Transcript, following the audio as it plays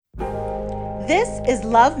This is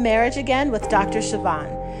Love Marriage Again with Dr.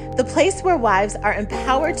 Siobhan, the place where wives are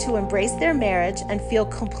empowered to embrace their marriage and feel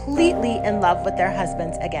completely in love with their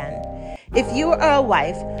husbands again. If you are a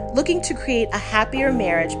wife looking to create a happier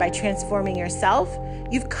marriage by transforming yourself,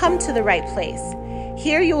 you've come to the right place.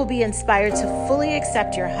 Here you will be inspired to fully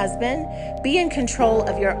accept your husband, be in control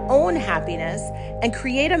of your own happiness, and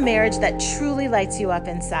create a marriage that truly lights you up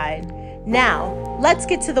inside. Now, let's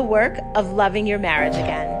get to the work of loving your marriage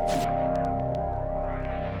again.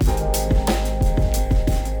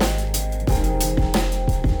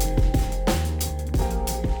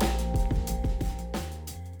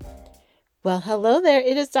 Well, hello there.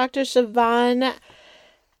 It is Dr. Siobhan.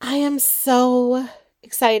 I am so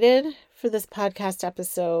excited for this podcast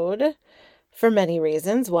episode for many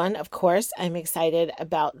reasons. One, of course, I'm excited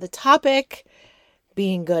about the topic,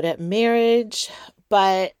 being good at marriage,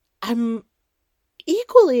 but I'm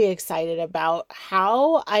equally excited about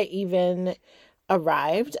how I even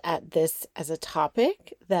arrived at this as a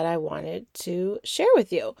topic that I wanted to share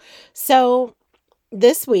with you. So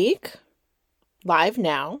this week, live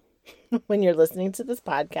now, when you're listening to this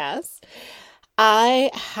podcast,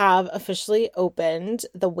 I have officially opened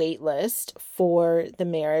the wait list for the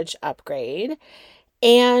marriage upgrade.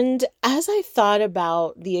 And as I thought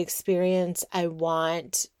about the experience I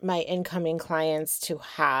want my incoming clients to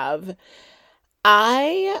have,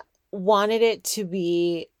 I wanted it to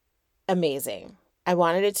be amazing. I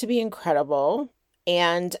wanted it to be incredible.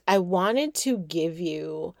 And I wanted to give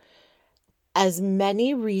you as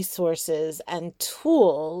many resources and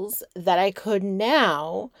tools that I could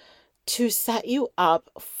now to set you up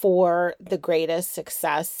for the greatest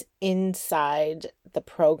success inside the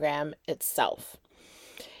program itself.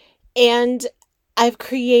 And I've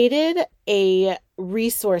created a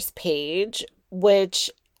resource page,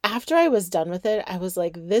 which after I was done with it, I was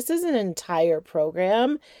like, this is an entire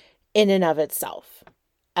program in and of itself.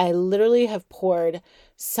 I literally have poured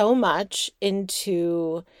so much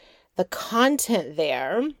into the content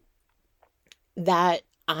there that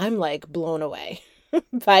I'm like blown away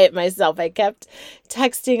by it myself. I kept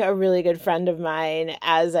texting a really good friend of mine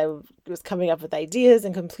as I was coming up with ideas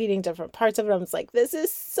and completing different parts of it. I was like, this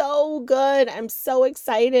is so good. I'm so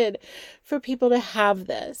excited for people to have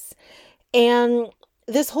this. And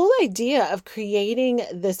this whole idea of creating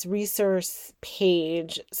this resource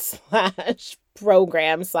page /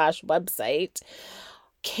 program / website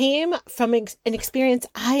came from an experience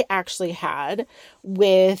I actually had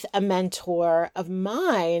with a mentor of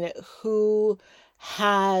mine who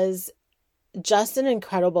has just an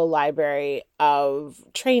incredible library of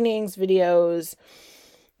trainings, videos,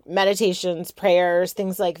 meditations, prayers,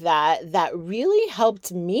 things like that, that really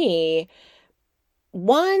helped me,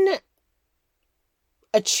 one,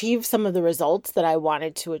 achieve some of the results that I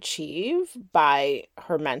wanted to achieve by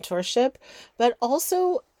her mentorship, but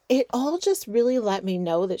also it all just really let me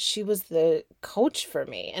know that she was the coach for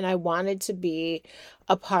me and I wanted to be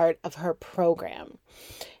a part of her program.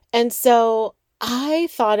 And so I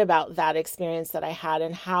thought about that experience that I had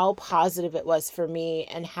and how positive it was for me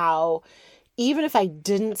and how even if I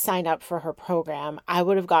didn't sign up for her program, I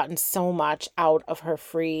would have gotten so much out of her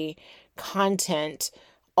free content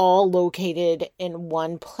all located in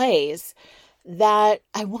one place that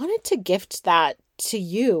I wanted to gift that to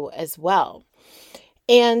you as well.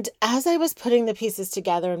 And as I was putting the pieces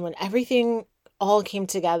together and when everything all came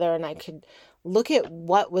together and I could look at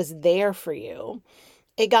what was there for you,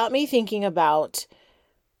 it got me thinking about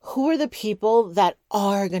who are the people that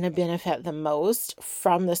are going to benefit the most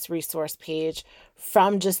from this resource page,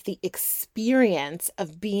 from just the experience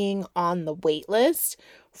of being on the wait list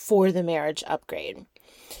for the marriage upgrade.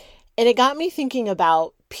 And it got me thinking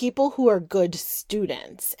about people who are good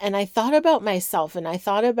students. And I thought about myself and I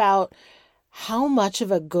thought about how much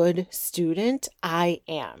of a good student I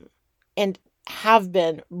am and have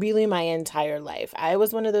been really my entire life. I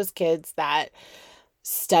was one of those kids that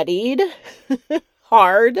studied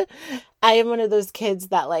hard. I am one of those kids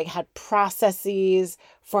that like had processes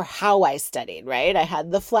for how I studied, right? I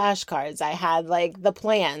had the flashcards, I had like the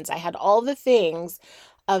plans, I had all the things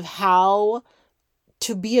of how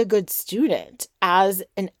to be a good student as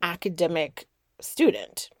an academic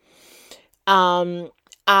student.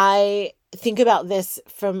 I think about this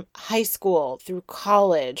from high school through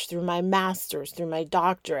college, through my master's, through my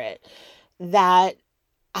doctorate, that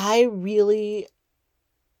I really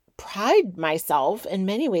pride myself in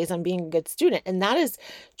many ways on being a good student. And that is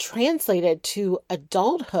translated to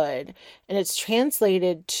adulthood and it's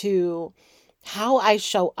translated to how I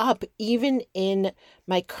show up even in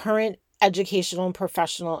my current educational and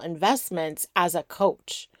professional investments as a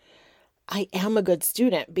coach. I am a good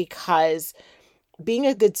student because being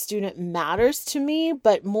a good student matters to me,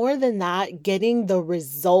 but more than that, getting the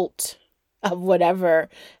result of whatever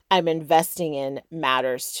I'm investing in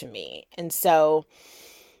matters to me. And so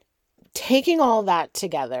taking all that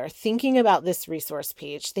together, thinking about this resource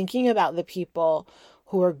page, thinking about the people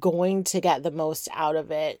who are going to get the most out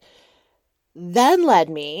of it, then led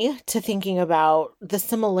me to thinking about the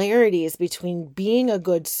similarities between being a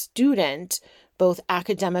good student, both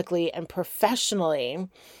academically and professionally,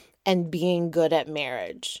 and being good at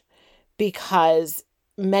marriage. Because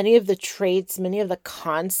many of the traits, many of the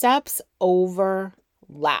concepts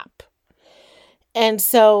overlap. And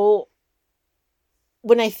so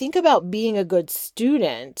when I think about being a good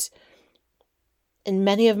student, and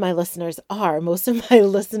many of my listeners most of my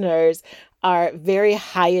listeners are very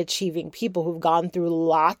high achieving people who've gone through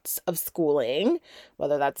lots of schooling,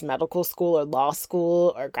 whether that's medical school or law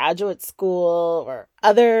school or graduate school or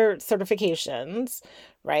other certifications,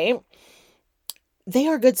 right? They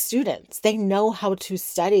are good students. They know how to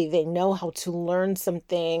study. They know how to learn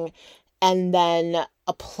something and then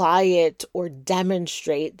apply it or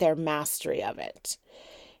demonstrate their mastery of it.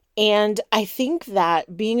 And I think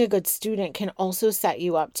that being a good student can also set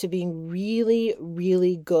you up to being really,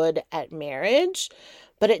 really good at marriage,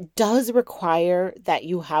 but it does require that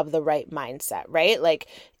you have the right mindset, right? Like,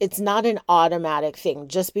 it's not an automatic thing.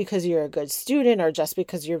 Just because you're a good student or just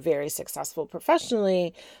because you're very successful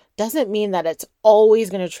professionally doesn't mean that it's always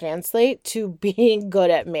going to translate to being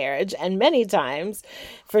good at marriage. And many times,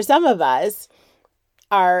 for some of us,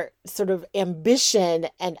 our sort of ambition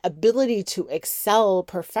and ability to excel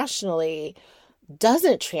professionally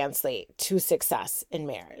doesn't translate to success in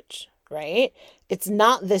marriage, right? It's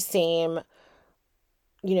not the same,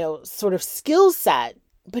 sort of skill set,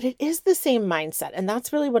 but it is the same mindset. And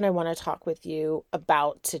that's really what I want to talk with you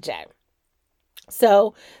about today.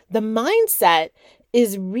 So the mindset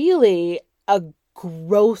is really a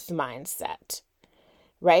growth mindset.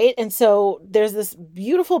 Right? And so there's this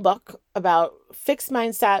beautiful book about fixed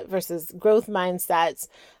mindset versus growth mindsets.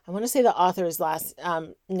 I want to say the author's last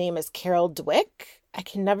name is Carol Dweck. I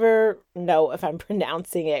can never know if I'm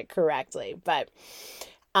pronouncing it correctly, but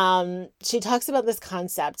she talks about this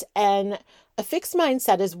concept. And a fixed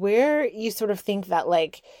mindset is where you sort of think that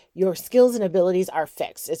like your skills and abilities are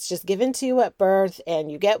fixed. It's just given to you at birth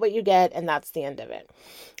and you get what you get and that's the end of it.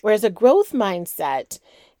 Whereas a growth mindset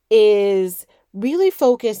is really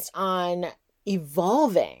focused on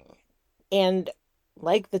evolving and,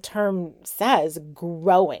 like the term says,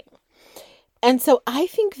 growing. And so I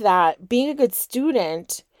think that being a good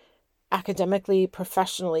student academically,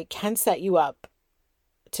 professionally can set you up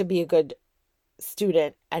to be a good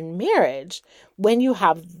student and marriage when you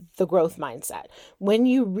have the growth mindset, when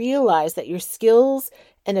you realize that your skills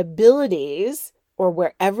and abilities or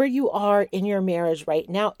wherever you are in your marriage right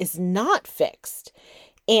now is not fixed.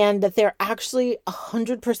 And that they're actually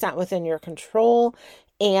 100% within your control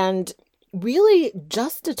and really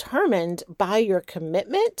just determined by your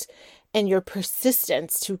commitment and your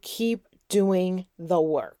persistence to keep doing the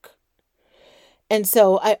work. And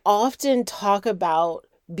so I often talk about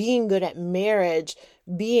being good at marriage,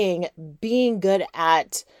 being good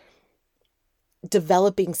at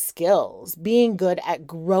developing skills, being good at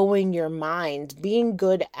growing your mind, being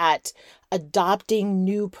good at adopting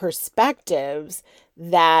new perspectives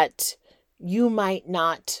that you might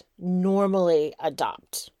not normally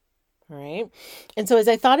adopt. All right. And so as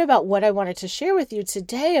I thought about what I wanted to share with you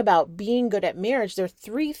today about being good at marriage, there are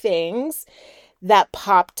 3 things that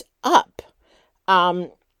popped up. And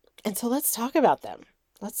so let's talk about them.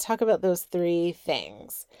 Let's talk about those 3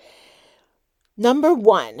 things. Number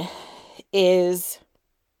 1 is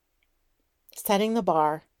setting the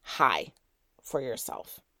bar high for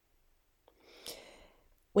yourself.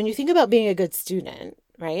 When you think about being a good student,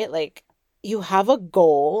 right? Like you have a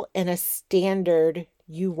goal and a standard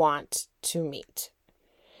you want to meet.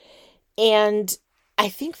 And I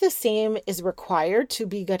think the same is required to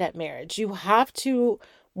be good at marriage. You have to,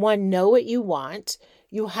 one, know what you want.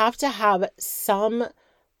 You have to have some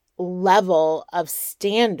level of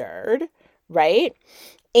standard, right?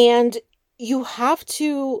 And you have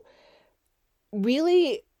to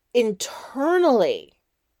really internally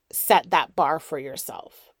set that bar for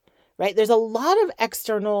yourself, right? There's a lot of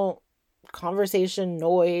external conversation,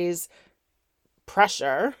 noise,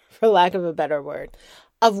 pressure, for lack of a better word,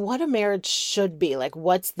 of what a marriage should be. Like,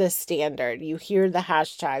 what's the standard? You hear the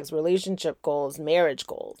hashtags, relationship goals, marriage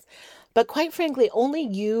goals. But quite frankly, only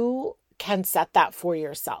you can set that for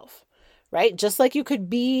yourself, right? Just like you could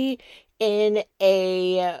be in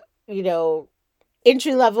a,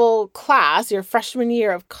 entry-level class, your freshman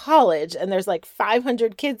year of college, and there's like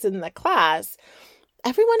 500 kids in the class.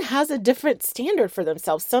 everyone has a different standard for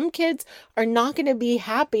themselves. Some kids are not going to be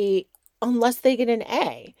happy unless they get an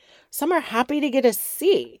A. Some are happy to get a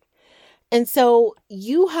C. And so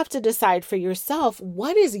you have to decide for yourself,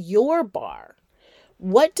 what is your bar?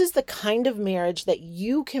 What does the kind of marriage that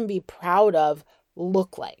you can be proud of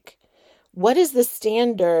look like? What is the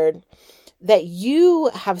standard that you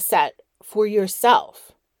have set for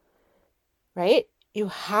yourself, right? You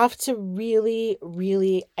have to really,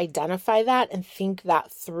 really identify that and think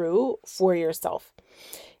that through for yourself.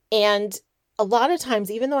 And a lot of times,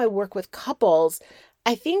 even though I work with couples,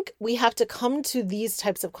 I think we have to come to these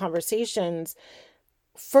types of conversations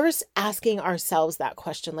first asking ourselves that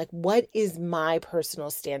question, like, what is my personal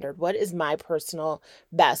standard? What is my personal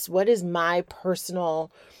best? What is my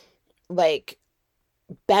personal, like,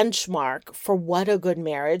 benchmark for what a good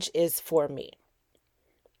marriage is for me?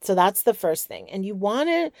 So that's the first thing. And you want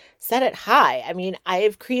to set it high. I mean,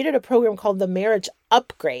 I've created a program called the Marriage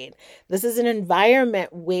Upgrade. This is an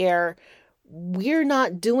environment where we're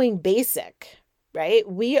not doing basic, right?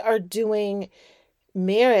 We are doing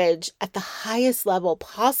marriage at the highest level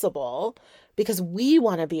possible because we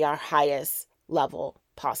want to be our highest level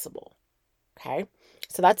possible. Okay.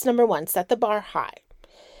 So that's number one, set the bar high.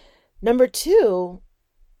 Number two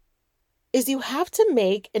is you have to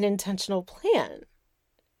make an intentional plan,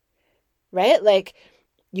 right? Like,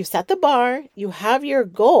 you set the bar, you have your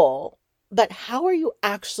goal, but how are you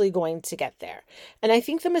actually going to get there? And I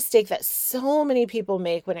think the mistake that so many people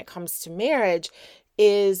make when it comes to marriage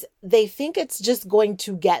is they think it's just going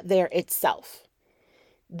to get there itself.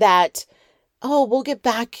 That, oh, we'll get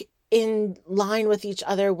back in line with each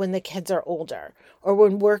other when the kids are older, or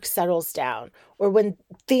when work settles down, or when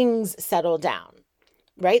things settle down,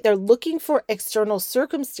 right? They're looking for external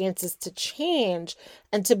circumstances to change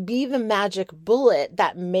and to be the magic bullet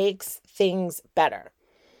that makes things better.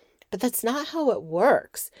 But that's not how it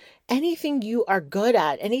works. Anything you are good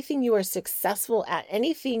at, anything you are successful at,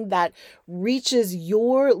 anything that reaches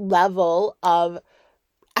your level of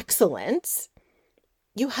excellence,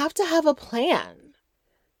 you have to have a plan.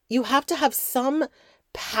 You have to have some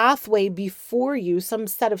pathway before you, some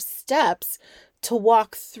set of steps to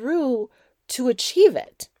walk through to achieve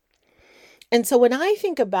it. And so when I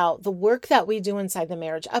think about the work that we do inside the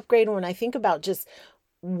Marriage Upgrade, and when I think about just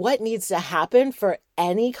what needs to happen for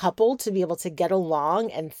any couple to be able to get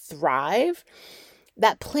along and thrive,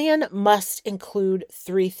 that plan must include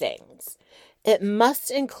three things. It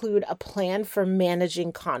must include a plan for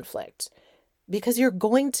managing conflict, because you're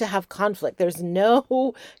going to have conflict. There's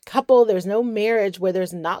no couple, there's no marriage where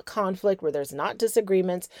there's not conflict, where there's not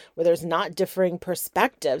disagreements, where there's not differing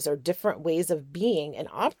perspectives or different ways of being and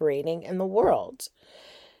operating in the world.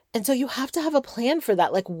 And so you have to have a plan for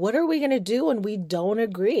that. Like, what are we going to do when we don't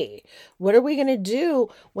agree? What are we going to do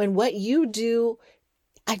when what you do,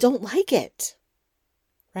 I don't like it,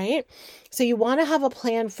 right? So you want to have a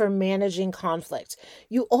plan for managing conflict.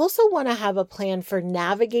 You also want to have a plan for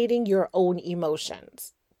navigating your own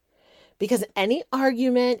emotions. Because any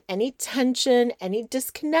argument, any tension, any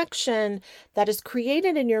disconnection that is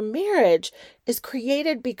created in your marriage is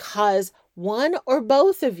created because one or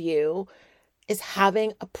both of you is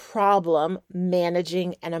having a problem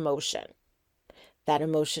managing an emotion. That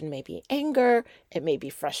emotion may be anger, it may be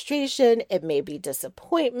frustration, it may be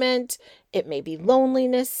disappointment, it may be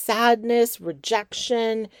loneliness, sadness,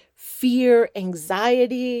 rejection, fear,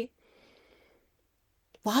 anxiety.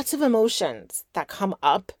 Lots of emotions that come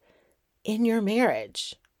up in your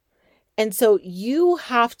marriage. And so you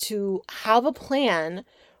have to have a plan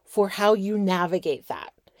for how you navigate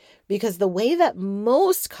that. Because the way that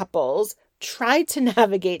most couples try to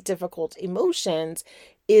navigate difficult emotions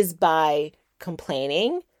is by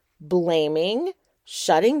complaining, blaming,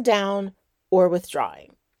 shutting down, or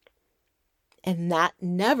withdrawing. And that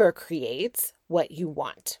never creates what you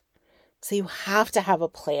want. So you have to have a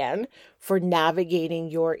plan for navigating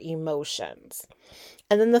your emotions.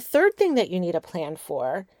 And then the third thing that you need a plan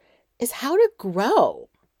for is how to grow,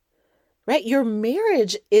 right? Your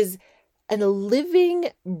marriage is a living,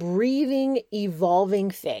 breathing, evolving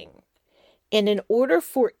thing. And in order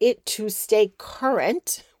for it to stay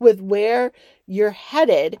current with where you're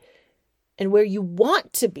headed and where you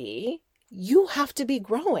want to be, you have to be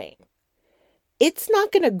growing. It's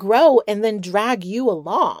not going to grow and then drag you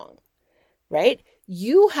along, right?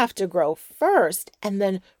 You have to grow first and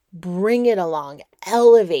then bring it along,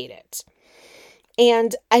 elevate it.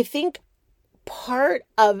 And I think part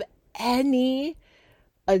of any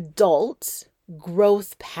adult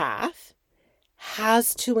growth path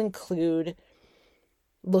has to include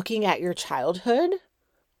looking at your childhood,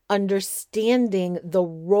 understanding the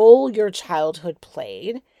role your childhood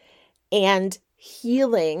played, and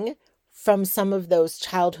healing from some of those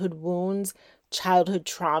childhood wounds, childhood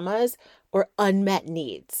traumas, or unmet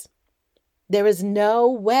needs. There is no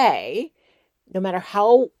way, no matter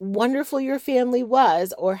how wonderful your family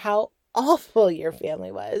was or how awful your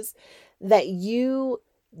family was, that you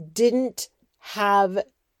didn't have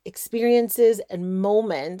experiences and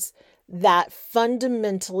moments that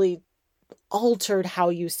fundamentally altered how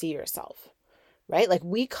you see yourself, right? Like,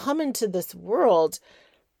 we come into this world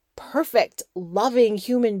perfect, loving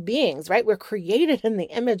human beings, right? We're created in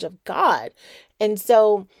the image of God. And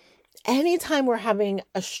so anytime we're having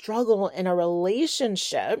a struggle in a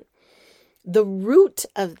relationship, the root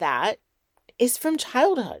of that is from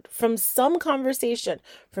childhood, from some conversation,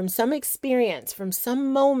 from some experience, from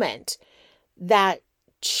some moment that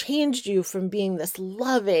changed you from being this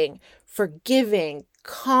loving, forgiving,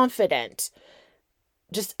 confident,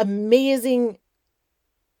 just amazing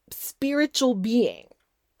spiritual being,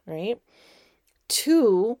 right?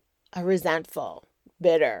 To a resentful,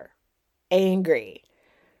 bitter, angry,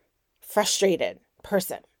 frustrated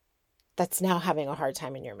person that's now having a hard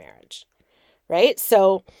time in your marriage, right?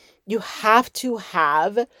 So you have to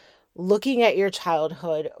have looking at your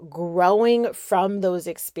childhood, growing from those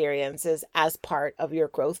experiences as part of your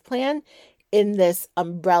growth plan in this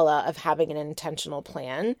umbrella of having an intentional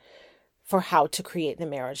plan for how to create the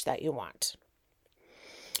marriage that you want.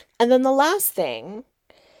 And then the last thing,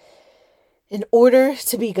 in order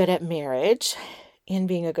to be good at marriage and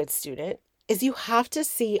being a good student, is you have to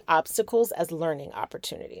see obstacles as learning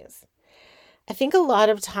opportunities. I think a lot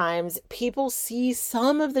of times people see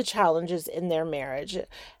some of the challenges in their marriage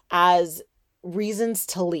as reasons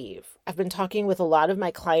to leave. I've been talking with a lot of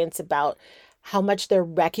my clients about how much they're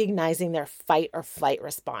recognizing their fight or flight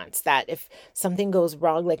response, that if something goes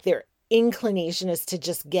wrong, like their inclination is to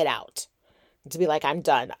just get out, to be like, I'm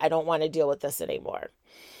done. I don't want to deal with this anymore.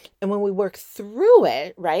 And when we work through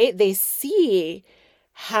it, right, they see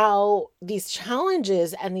how these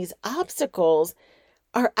challenges and these obstacles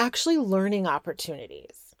are actually learning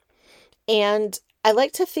opportunities. And I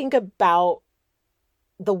like to think about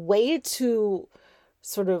the way to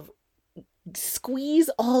sort of squeeze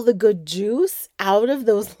all the good juice out of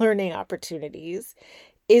those learning opportunities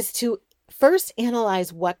is to first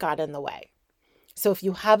analyze what got in the way. So if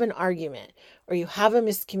you have an argument or you have a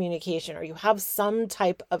miscommunication or you have some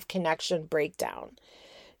type of connection breakdown,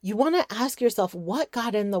 you want to ask yourself, what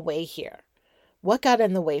got in the way here? What got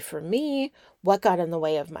in the way for me? What got in the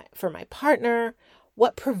way for my partner?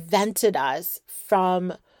 What prevented us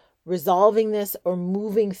from resolving this or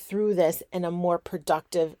moving through this in a more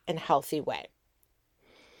productive and healthy way?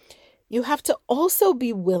 You have to also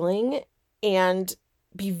be willing and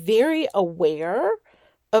be very aware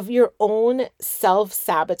of your own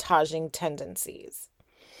self-sabotaging tendencies.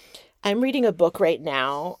 I'm reading a book right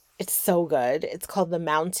now. It's so good. It's called The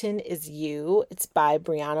Mountain Is You. It's by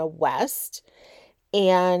Brianna West.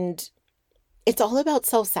 And it's all about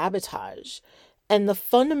self-sabotage. And the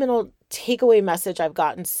fundamental takeaway message I've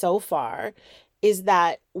gotten so far is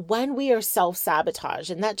that when we are self-sabotage,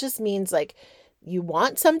 and that just means like you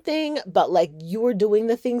want something, but like you're doing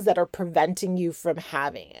the things that are preventing you from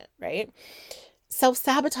having it, right?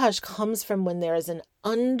 Self-sabotage comes from when there is an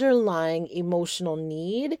underlying emotional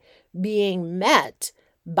need being met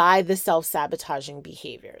by the self-sabotaging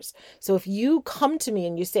behaviors. So if you come to me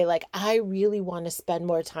and you say like, I really want to spend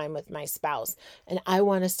more time with my spouse and I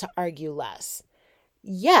want us to argue less,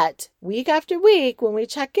 yet week after week when we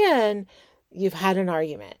check in, you've had an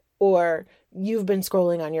argument or you've been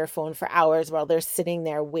scrolling on your phone for hours while they're sitting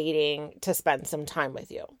there waiting to spend some time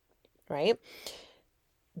with you, right?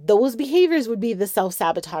 Those behaviors would be the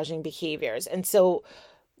self-sabotaging behaviors. And so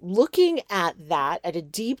looking at that at a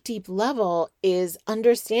deep, deep level is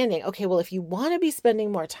understanding, okay, well, if you want to be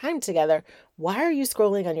spending more time together, why are you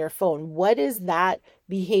scrolling on your phone? What is that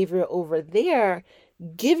behavior over there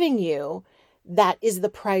giving you that is the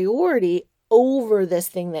priority over this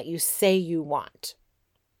thing that you say you want?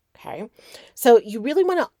 Okay. So you really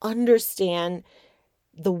want to understand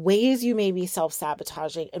the ways you may be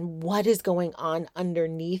self-sabotaging and what is going on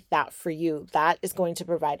underneath that for you. That is going to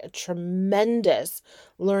provide a tremendous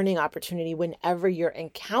learning opportunity whenever you're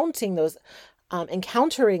encountering those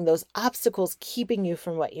obstacles keeping you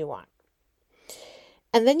from what you want.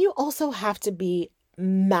 And then you also have to be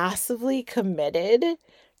massively committed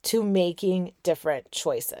to making different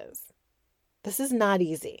choices. This is not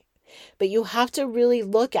easy, but you have to really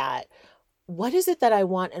look at what is it that I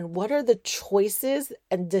want and what are the choices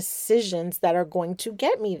and decisions that are going to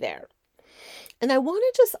get me there. And I want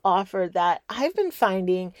to just offer that I've been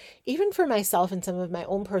finding, even for myself and some of my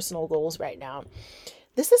own personal goals right now,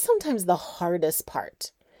 this is sometimes the hardest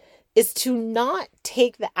part, is to not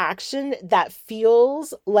take the action that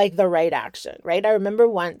feels like the right action, right? I remember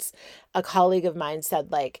once a colleague of mine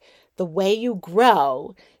said, like, the way you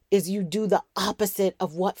grow is you do the opposite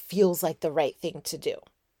of what feels like the right thing to do.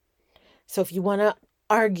 So if you want to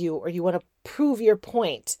argue or you want to prove your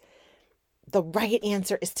point, the right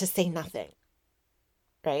answer is to say nothing,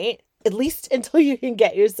 right? At least until you can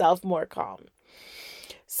get yourself more calm.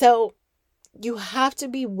 So you have to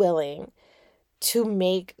be willing to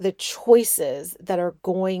make the choices that are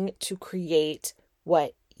going to create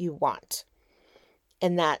what you want.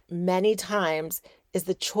 And that many times is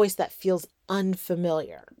the choice that feels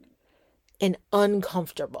unfamiliar and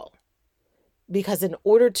uncomfortable. Because in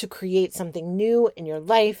order to create something new in your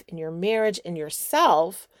life, in your marriage, in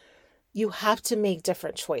yourself, you have to make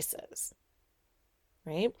different choices,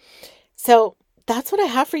 right? So that's what I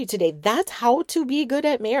have for you today. That's how to be good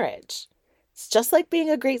at marriage. It's just like being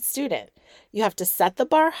a great student. You have to set the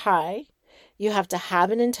bar high. You have to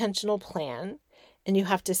have an intentional plan, and you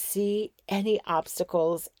have to see any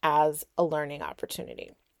obstacles as a learning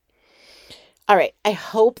opportunity. All right. I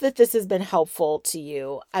hope that this has been helpful to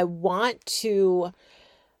you. I want to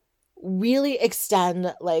really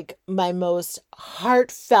extend like my most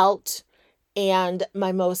heartfelt and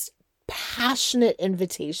my most passionate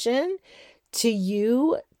invitation to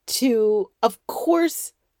you to, of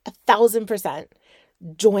course, 1,000%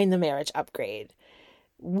 join the Marriage Upgrade.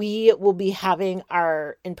 We will be having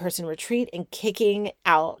our in-person retreat and kicking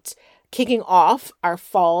off our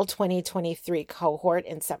fall 2023 cohort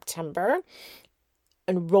in September.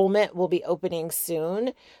 Enrollment will be opening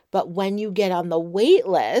soon, but when you get on the wait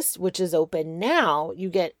list, which is open now, you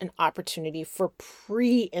get an opportunity for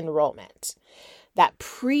pre-enrollment. That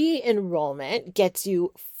pre-enrollment gets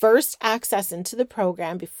you first access into the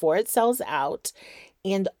program before it sells out,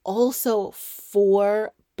 and also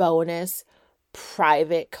 4 bonus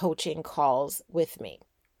private coaching calls with me.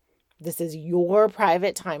 This is your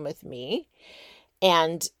private time with me.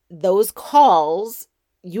 And those calls,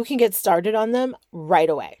 you can get started on them right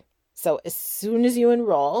away. So as soon as you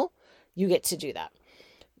enroll, you get to do that.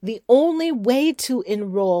 The only way to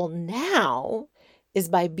enroll now is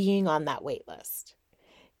by being on that wait list.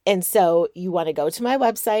 And so you want to go to my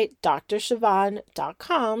website,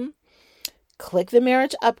 drsiobhan.com, click the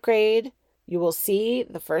Marriage Upgrade. You will see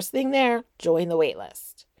the first thing there, join the wait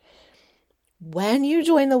list. When you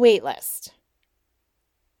join the wait list,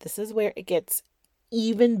 this is where it gets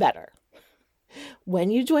even better.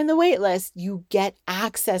 When you join the wait list, you get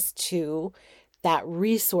access to that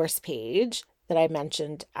resource page that I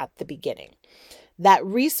mentioned at the beginning. That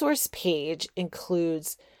resource page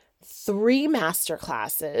includes 3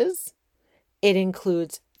 masterclasses. It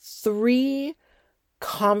includes 3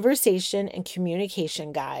 conversation and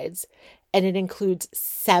communication guides, and it includes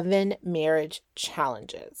 7 marriage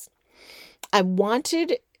challenges. I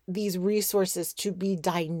wanted these resources to be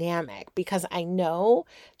dynamic because I know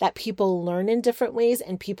that people learn in different ways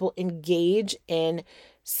and people engage in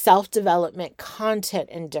self-development content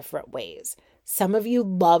in different ways. Some of you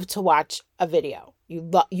love to watch a video. You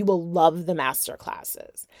will love the master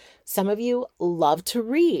classes. Some of you love to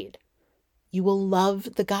read. You will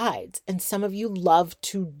love the guides. And some of you love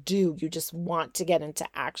to do. You just want to get into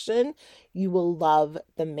action. You will love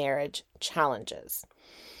the marriage challenges.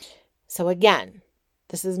 So again,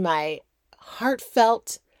 this is my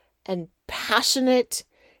heartfelt and passionate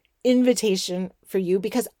invitation for you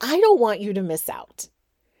because I don't want you to miss out.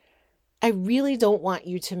 I really don't want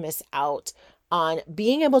you to miss out on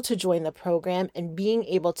being able to join the program and being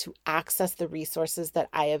able to access the resources that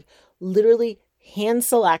I have literally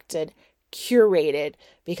hand-selected, curated,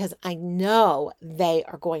 because I know they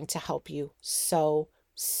are going to help you so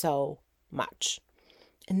much.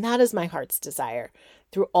 And that is my heart's desire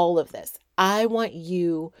through all of this. I want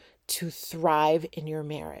you to thrive in your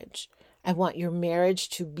marriage. I want your marriage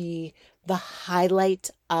to be the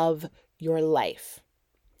highlight of your life.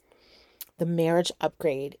 The Marriage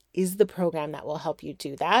Upgrade is the program that will help you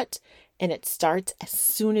do that. And it starts as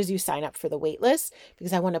soon as you sign up for the waitlist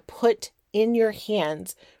because I want to put in your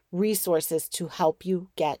hands resources to help you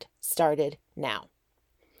get started now.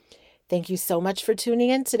 Thank you so much for tuning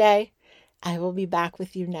in today. I will be back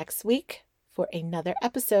with you next week for another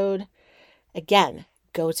episode. Again,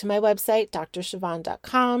 go to my website,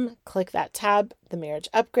 drsiobhan.com, click that tab, The Marriage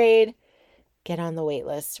Upgrade, get on the wait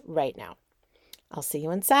list right now. I'll see you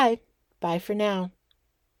inside. Bye for now.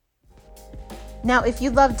 Now, if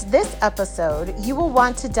you loved this episode, you will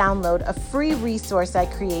want to download a free resource I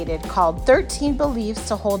created called 13 Beliefs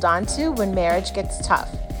to Hold On to When Marriage Gets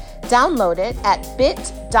Tough. Download it at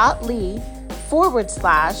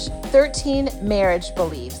bit.ly/13 marriage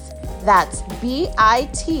beliefs. That's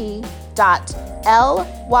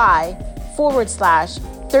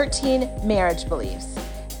bit.ly/13 marriage beliefs.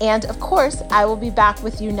 And of course, I will be back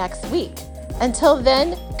with you next week. Until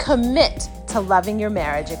then, commit to loving your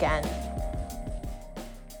marriage again.